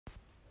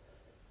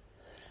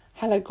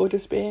Hello,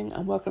 gorgeous being,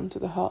 and welcome to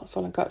the Heart,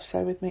 Soul and Gut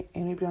Show with me,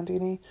 Amy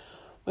Biondini,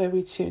 where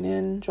we tune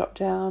in, drop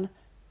down,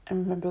 and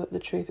remember the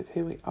truth of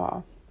who we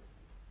are.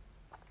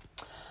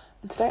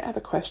 And today I have a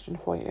question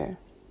for you.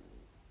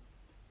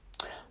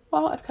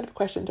 Well, it's kind of a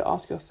question to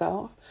ask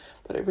yourself,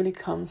 but it really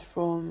comes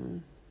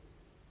from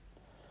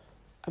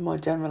a more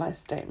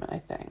generalized statement, I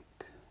think,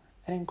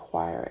 an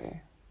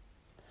inquiry,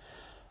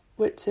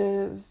 which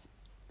is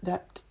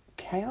that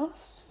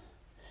chaos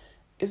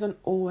isn't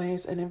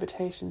always an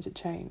invitation to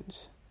change.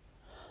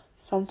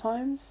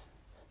 Sometimes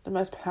the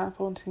most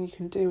powerful thing you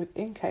can do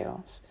within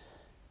chaos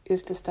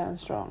is to stand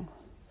strong,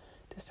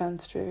 to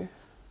stand true,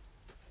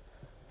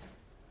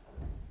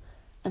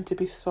 and to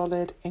be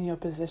solid in your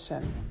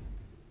position.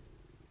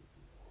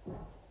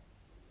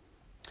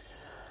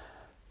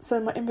 So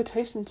my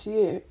invitation to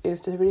you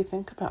is to really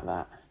think about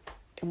that,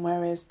 and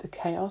where is the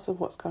chaos of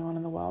what's going on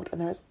in the world,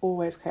 and there is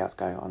always chaos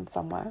going on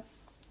somewhere,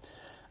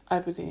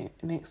 either in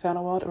the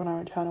external world or in our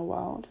internal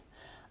world.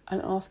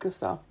 And ask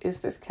yourself, is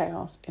this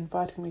chaos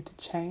inviting me to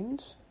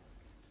change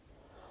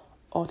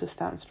or to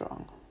stand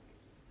strong?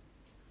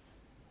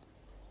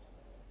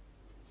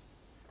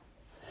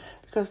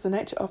 Because the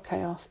nature of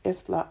chaos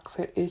is flux,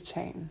 it is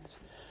change.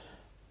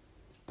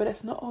 But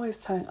it's not always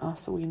telling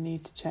us that we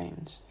need to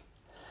change.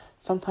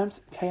 Sometimes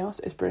chaos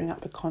is bringing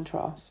up the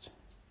contrast.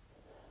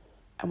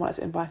 And what it's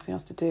inviting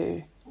us to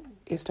do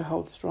is to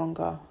hold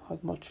stronger,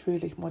 hold more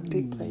truly, more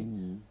deeply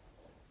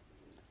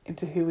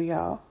into who we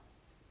are.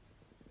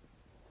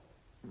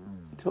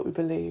 It's what we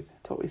believe,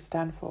 it's what we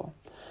stand for.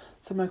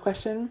 So my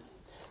question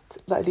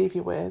that I leave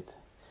you with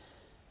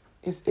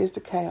is the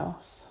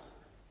chaos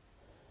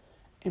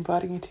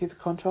inviting you to the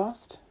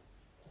contrast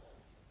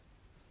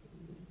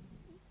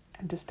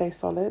and to stay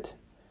solid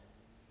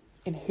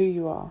in who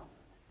you are,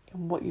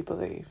 in what you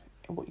believe,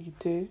 in what you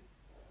do,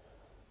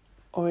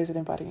 or is it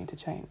inviting you to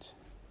change?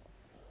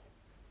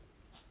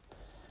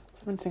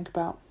 Something to think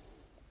about.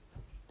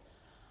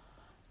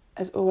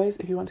 As always,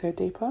 if you want to go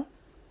deeper,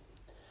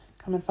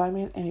 come and find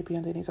me at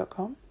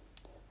amybiondini.com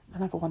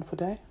and have a wonderful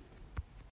day.